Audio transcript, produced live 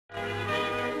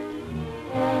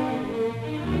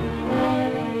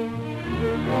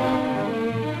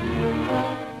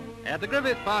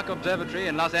Griffith Park Observatory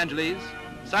in Los Angeles,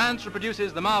 science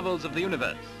reproduces the marvels of the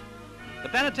universe. The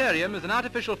planetarium is an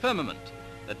artificial firmament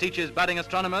that teaches budding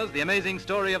astronomers the amazing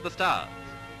story of the stars.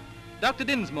 Dr.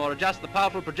 Dinsmore adjusts the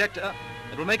powerful projector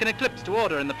that will make an eclipse to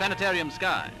order in the planetarium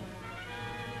sky.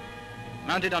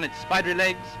 Mounted on its spidery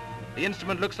legs, the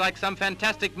instrument looks like some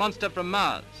fantastic monster from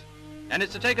Mars. And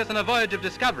it's to take us on a voyage of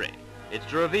discovery. It's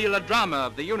to reveal a drama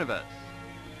of the universe.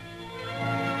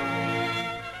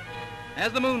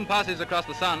 As the moon passes across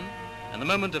the sun and the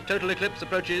moment of total eclipse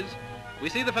approaches, we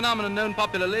see the phenomenon known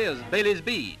popularly as Bailey's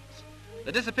beads.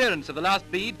 The disappearance of the last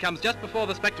bead comes just before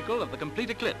the spectacle of the complete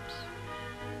eclipse.